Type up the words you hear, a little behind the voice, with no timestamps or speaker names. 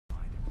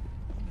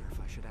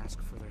should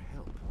ask for their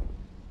help.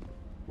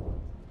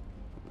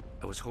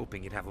 I was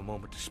hoping you'd have a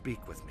moment to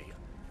speak with me.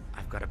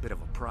 I've got a bit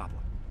of a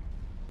problem.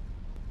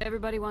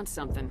 Everybody wants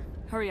something.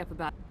 Hurry up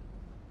about it.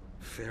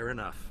 Fair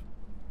enough.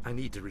 I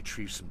need to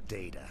retrieve some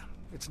data.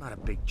 It's not a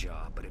big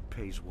job, but it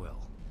pays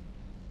well.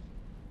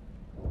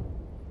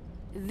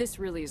 This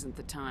really isn't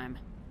the time.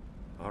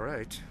 All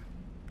right.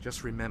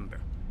 Just remember.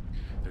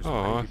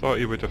 Oh, I thought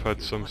you would have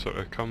had some sort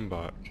of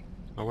comeback.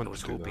 I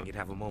was to do hoping that. you'd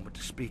have a moment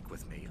to speak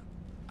with me.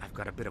 I've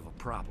got a bit of a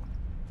problem.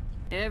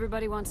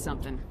 Everybody wants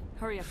something.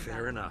 Hurry up.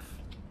 Fair enough.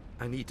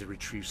 I need to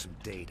retrieve some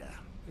data.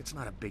 It's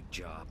not a big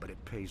job, but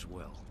it pays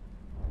well.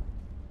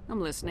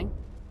 I'm listening.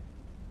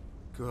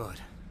 Good.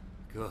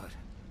 Good.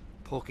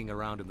 Poking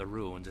around in the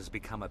ruins has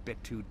become a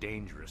bit too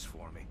dangerous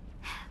for me.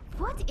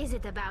 What is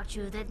it about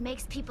you that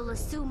makes people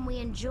assume we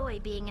enjoy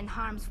being in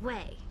harm's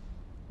way?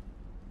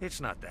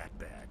 It's not that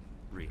bad,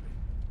 really.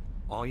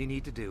 All you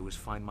need to do is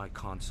find my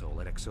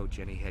console at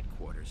Exogeni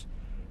headquarters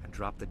and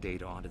drop the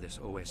data onto this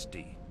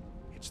OSD.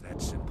 It's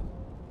that simple.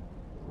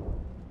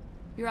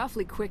 You're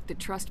awfully quick to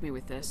trust me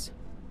with this.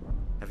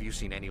 Have you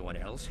seen anyone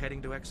else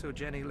heading to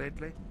Exogeni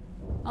lately?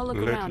 I'll look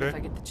around if I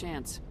get the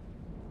chance.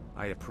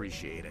 I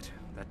appreciate it.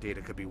 That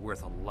data could be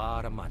worth a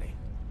lot of money.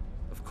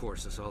 Of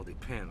course, this all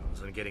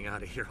depends on getting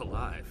out of here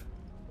alive.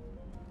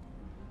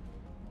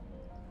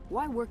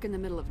 Why work in the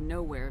middle of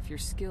nowhere if your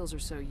skills are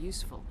so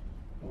useful?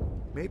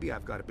 Maybe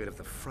I've got a bit of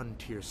the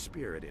frontier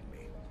spirit in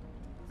me.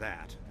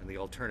 That, and the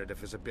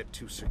alternative is a bit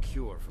too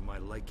secure for my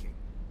liking.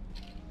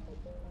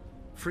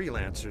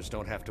 Freelancers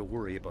don't have to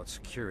worry about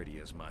security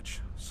as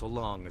much, so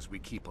long as we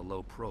keep a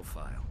low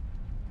profile.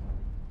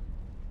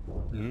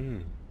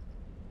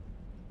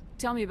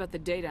 Tell me about the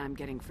data I'm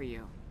getting for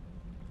you.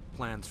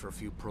 Plans for a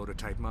few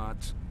prototype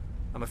mods?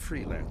 I'm a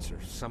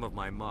freelancer. Some of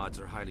my mods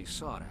are highly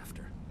sought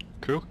after.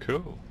 Cool,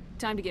 cool.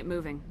 Time to get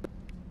moving.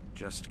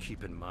 Just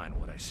keep in mind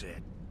what I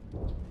said.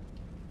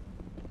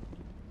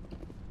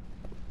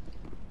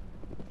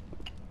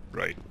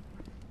 Right.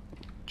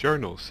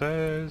 Journal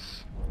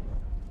says...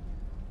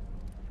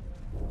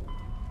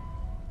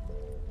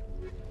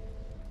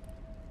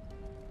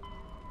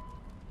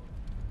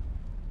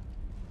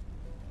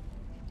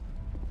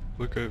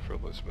 Look out for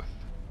Elizabeth.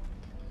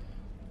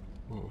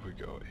 What have we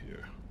got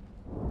here?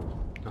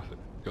 Nothing.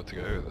 Got to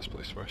get out of this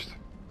place first.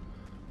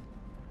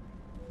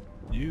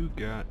 You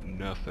got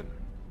nothing.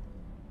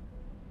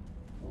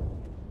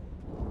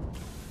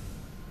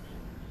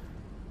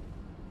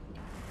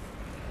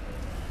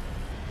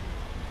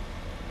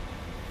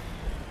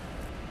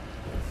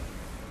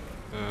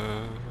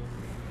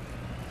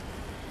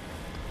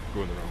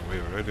 Going the wrong way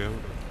already,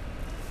 haven't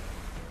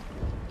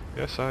I?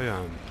 Yes, I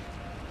am.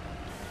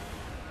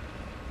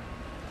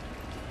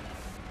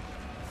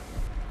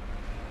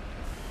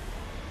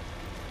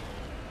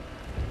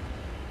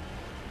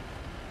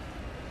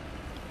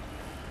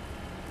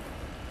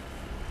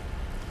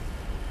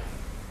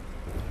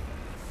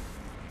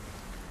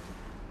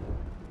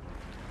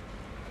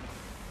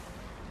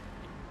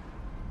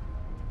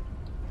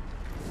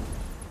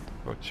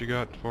 What you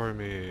got for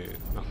me?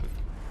 Nothing.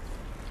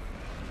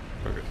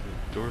 I'll get to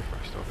the door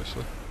first,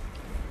 obviously.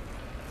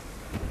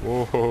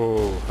 Whoa,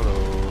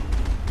 hello.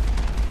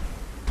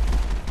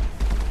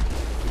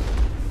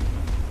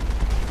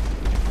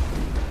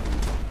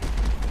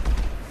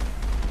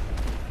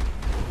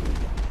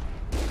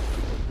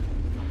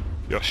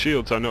 Your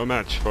shields are no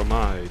match for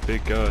my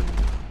big gun.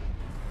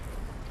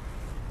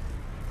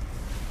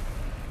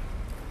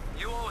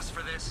 You owe us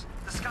for this.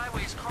 The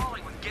Skyway's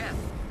crawling with Geth.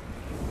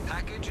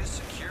 Package is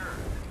secure.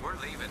 We're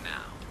leaving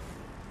now.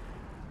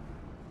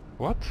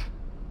 What?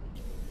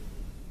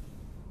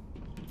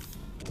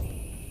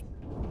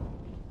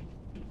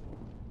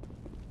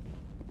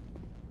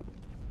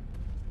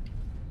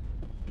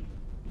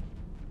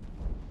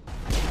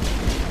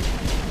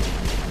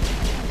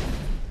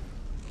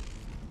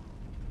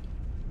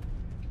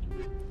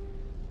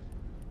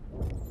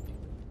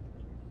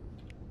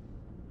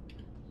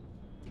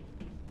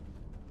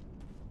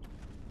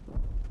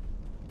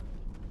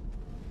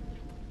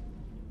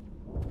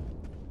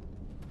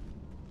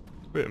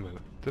 Wait a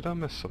minute, did I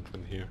miss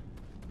something here?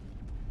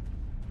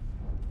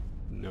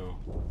 No.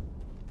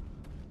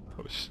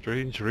 That was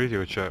strange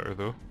radio chatter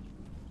though.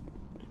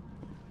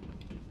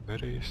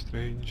 Very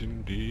strange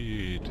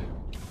indeed.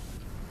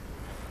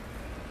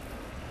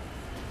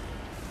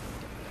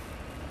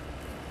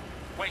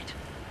 Wait!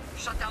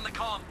 Shut down the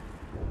comm!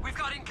 We've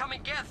got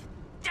incoming Geth!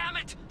 Damn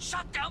it!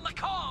 Shut down the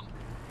comm!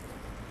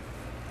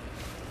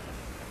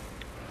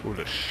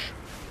 Foolish.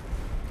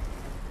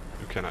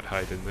 You cannot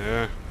hide in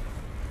there.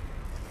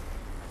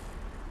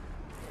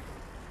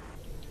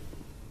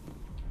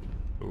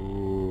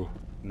 Ooh,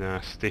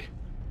 nasty.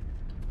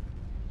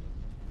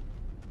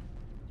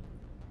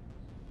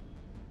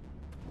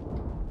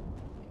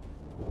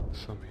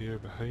 Some here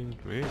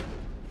behind me.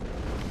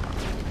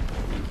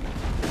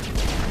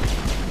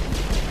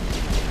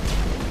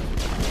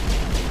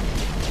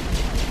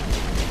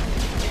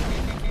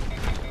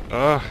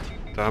 Ah,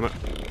 damn it.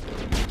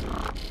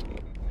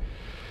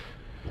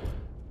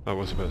 That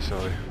was a bit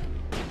silly.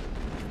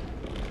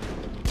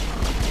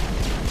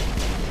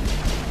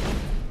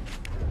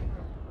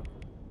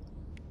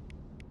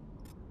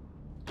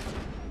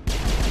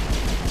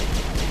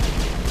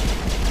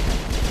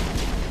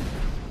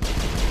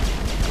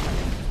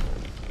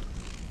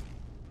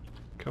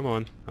 Come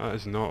on, that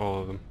is not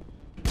all of them.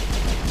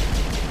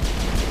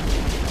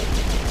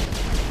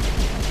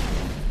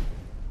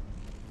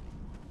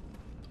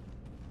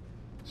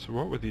 So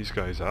what were these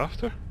guys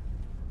after?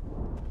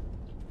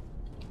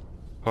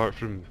 Apart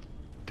from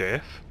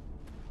death?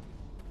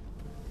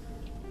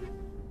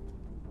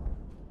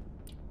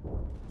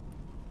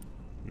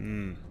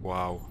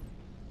 Wow.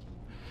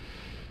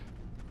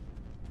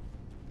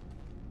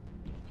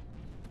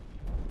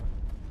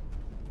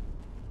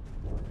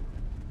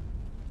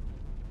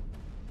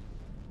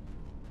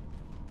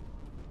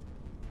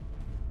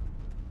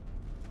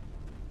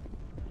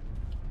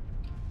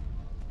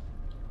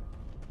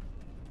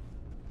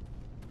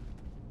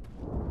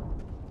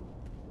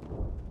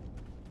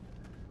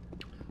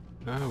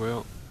 Ah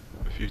well,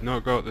 if you've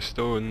not got the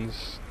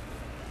stones...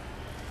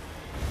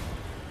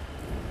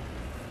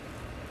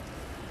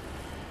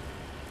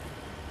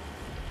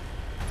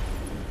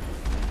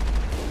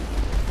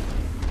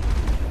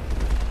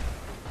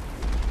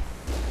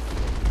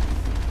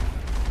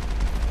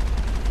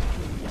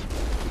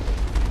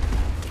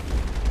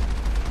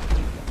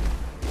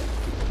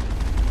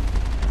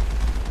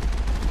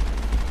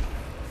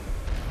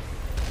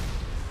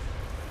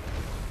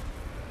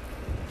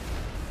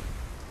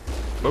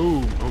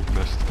 Boom! Oh,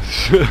 missed.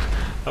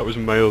 That was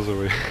miles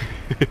away.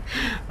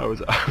 That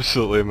was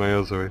absolutely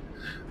miles away.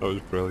 That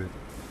was brilliant.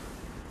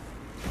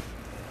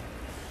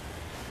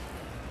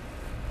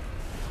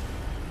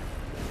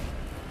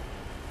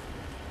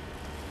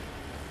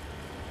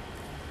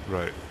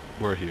 Right,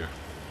 we're here.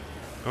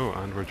 Oh,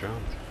 and we're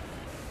jammed.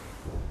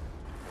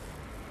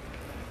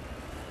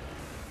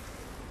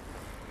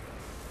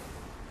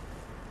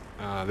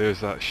 Ah, there's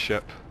that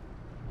ship.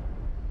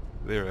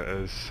 There it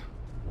is.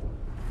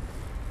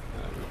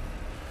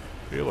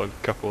 We'll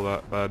uncouple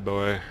that bad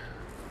boy.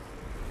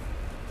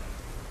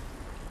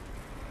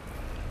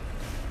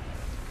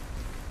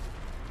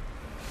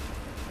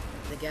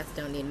 The Geth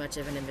don't need much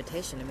of an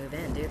invitation to move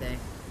in, do they?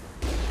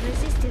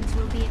 Resistance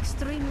will be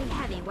extremely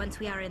heavy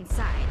once we are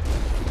inside.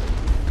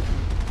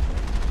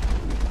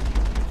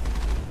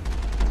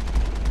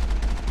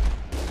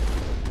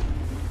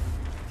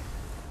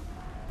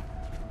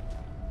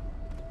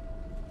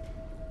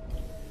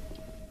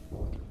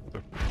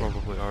 There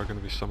probably are going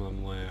to be some of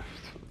them left.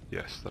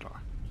 Yes, there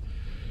are.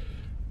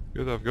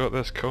 Good, I've got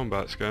this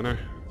combat scanner.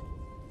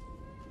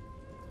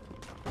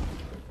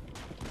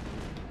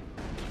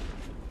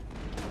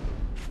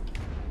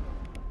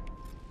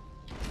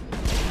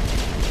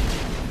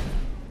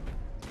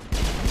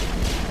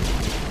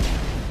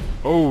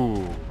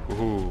 Oh!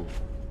 Ooh.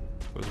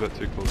 That was a bit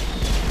too close.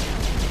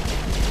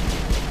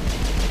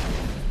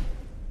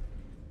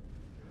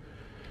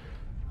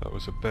 That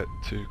was a bit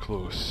too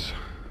close.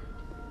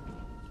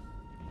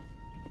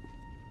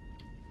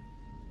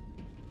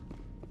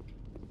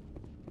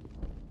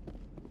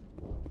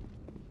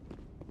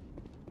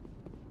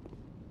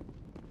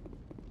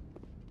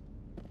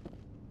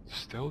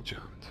 Still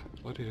jammed.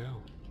 Bloody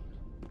hell.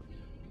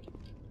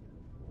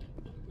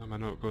 Am I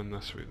not going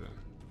this way then?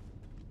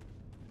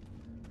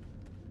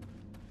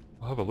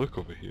 I'll have a look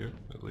over here,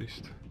 at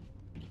least.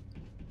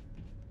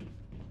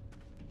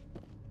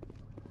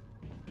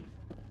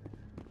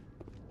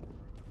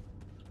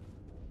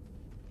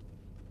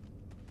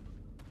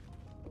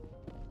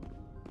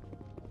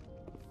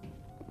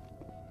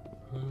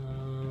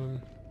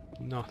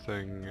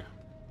 Nothing.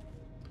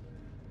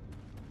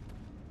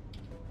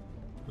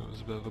 That was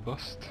a bit of a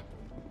bust.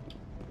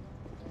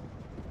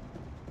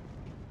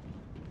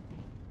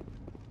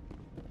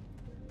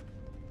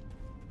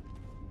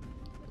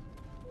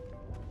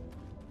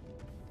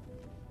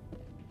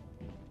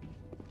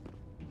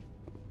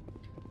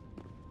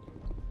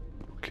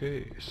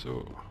 Okay,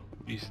 so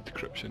easy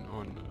decryption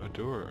on a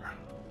door,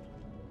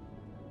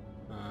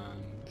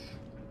 and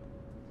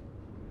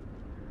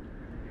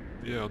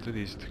yeah, I'll do the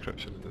easy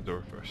decryption on the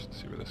door first,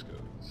 see where this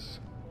goes.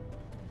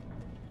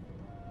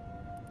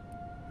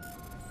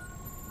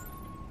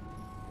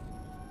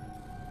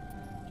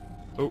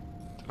 Oh,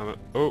 damn it,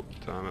 oh,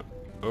 damn it,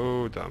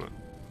 oh, damn it,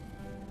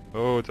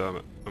 oh, damn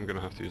it, I'm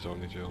gonna have to use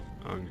Omnigel,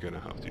 I'm gonna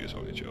have to use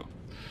Omnigel.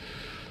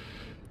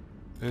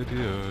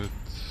 Idiot.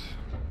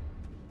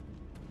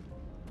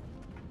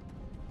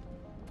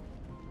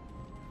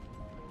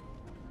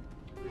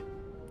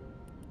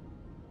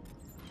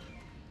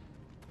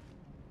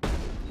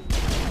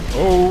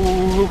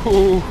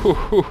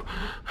 Oh,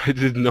 I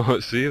did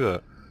not see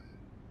that.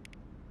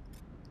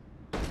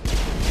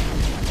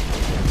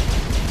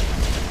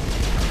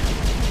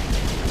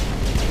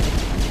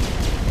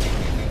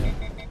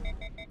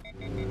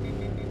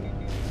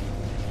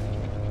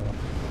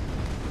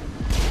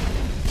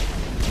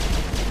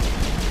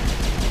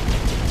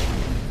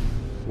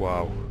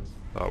 Wow,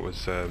 that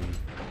was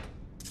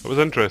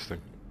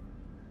interesting,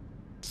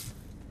 to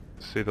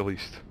say the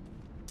least.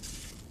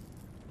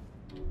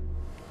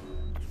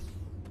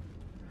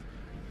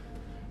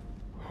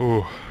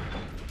 Oh,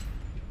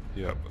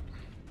 yep.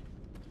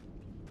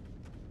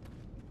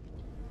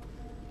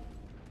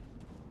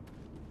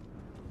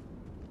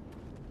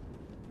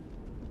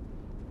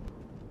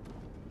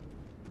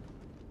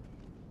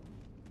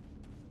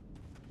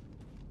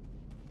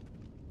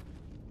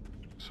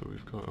 So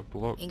we've got a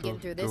blocked Ain't getting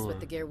off through this door. with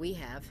the gear we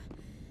have.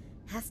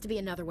 Has to be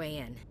another way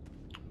in.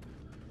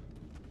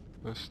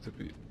 Has to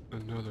be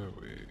another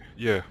way.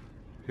 Yeah,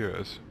 here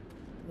it is.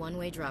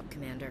 One-way drop,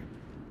 Commander.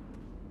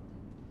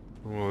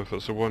 Well, if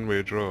it's a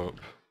one-way drop,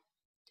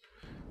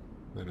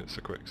 then it's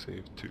a quick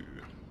save too.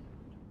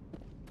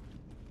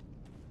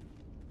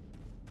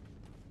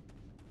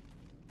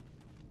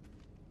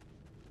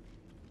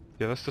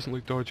 Yeah, this doesn't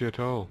look dodgy at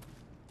all.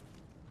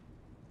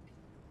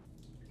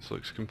 This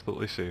looks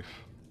completely safe.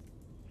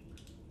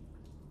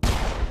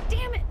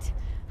 Damn it!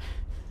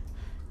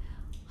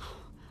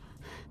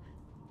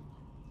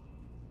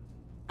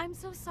 I'm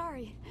so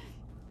sorry.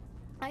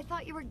 I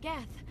thought you were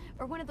Geth,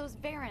 or one of those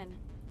Baron.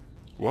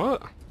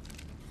 What?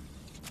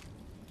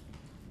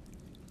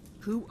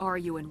 Who are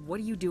you and what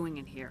are you doing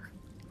in here?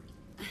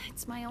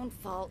 It's my own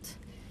fault.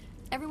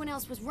 Everyone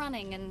else was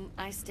running and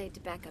I stayed to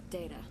back up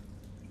data.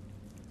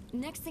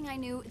 Next thing I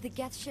knew, the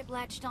Geth ship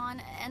latched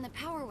on and the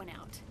power went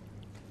out.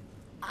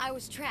 I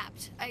was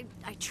trapped. I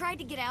tried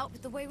to get out,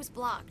 but the way was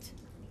blocked.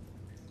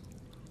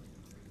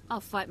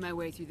 I'll fight my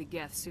way through the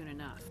Geth soon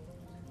enough.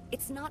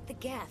 It's not the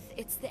Geth,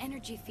 it's the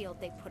energy field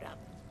they put up.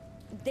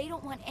 They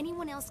don't want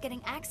anyone else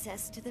getting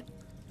access to the...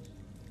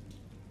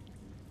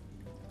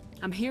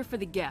 I'm here for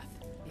the Geth.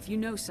 If you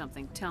know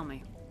something, tell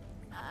me.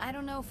 I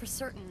don't know for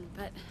certain,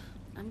 but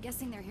I'm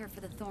guessing they're here for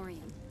the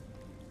Thorian.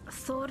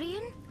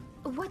 Thorian?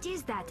 What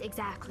is that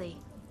exactly?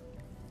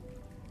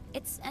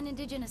 It's an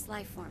indigenous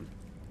life form.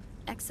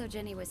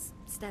 Exogeni was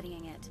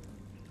studying it.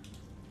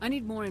 I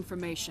need more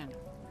information.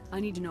 I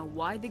need to know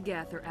why the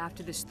Geth are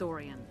after this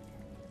Thorian.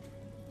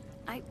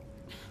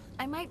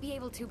 I might be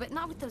able to, but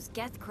not with those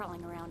Geth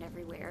crawling around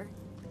everywhere.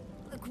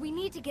 Look, we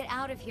need to get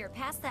out of here,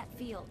 past that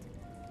field.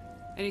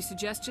 Any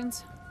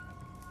suggestions?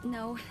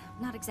 No,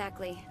 not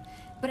exactly.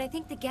 But I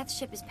think the Geth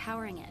ship is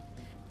powering it.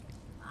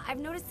 I've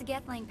noticed the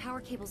Geth laying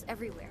power cables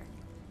everywhere.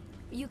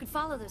 You could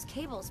follow those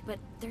cables, but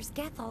there's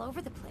Geth all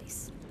over the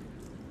place.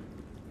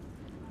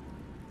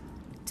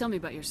 Tell me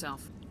about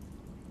yourself.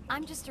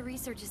 I'm just a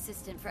research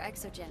assistant for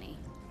Exogeni.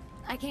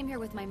 I came here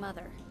with my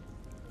mother.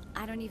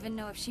 I don't even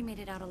know if she made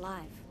it out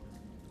alive.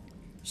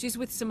 She's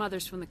with some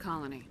others from the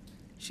colony.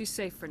 She's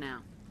safe for now.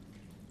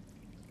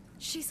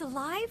 She's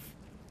alive?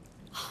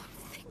 Oh,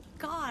 thank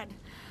God.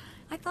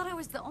 I thought I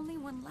was the only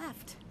one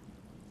left.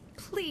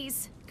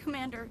 Please,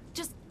 Commander,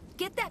 just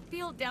get that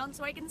field down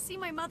so I can see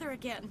my mother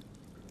again.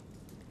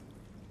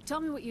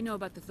 Tell me what you know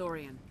about the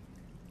Thorian.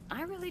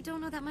 I really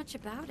don't know that much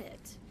about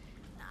it.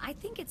 I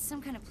think it's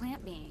some kind of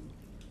plant being.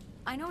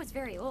 I know it's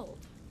very old.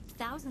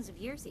 Thousands of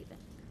years, even.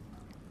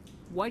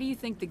 Why do you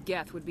think the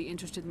Geth would be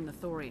interested in the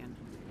Thorian?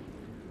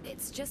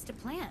 It's just a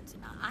plant.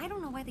 I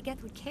don't know why the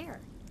Geth would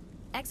care.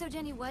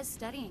 Exogeni was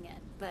studying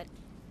it, but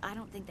I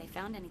don't think they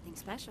found anything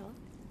special.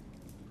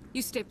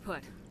 You stay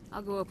put.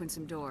 I'll go open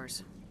some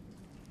doors.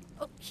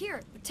 Oh,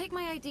 here, take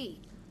my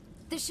ID.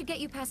 This should get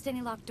you past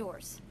any locked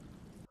doors.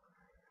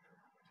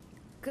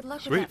 Good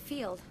luck Sweet. with that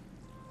field.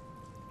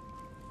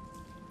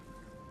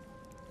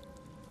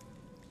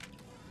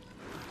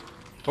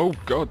 Oh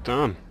god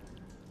damn.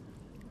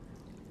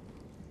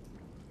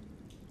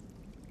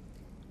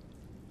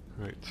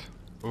 Right.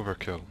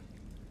 Overkill.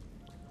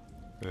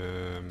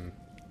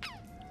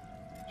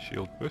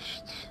 Shield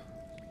boost.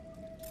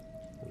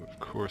 I'm of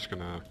course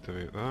gonna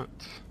activate that.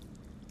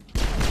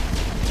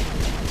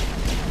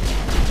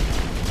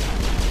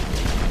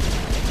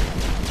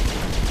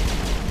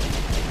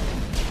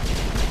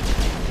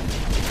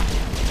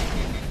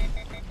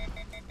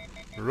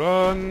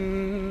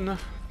 Run!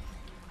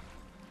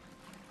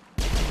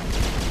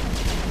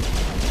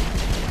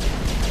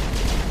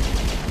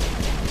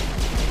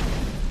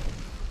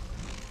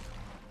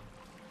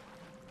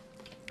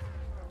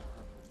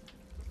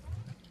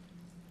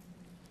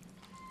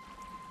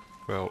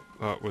 Well,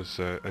 that was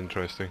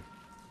interesting.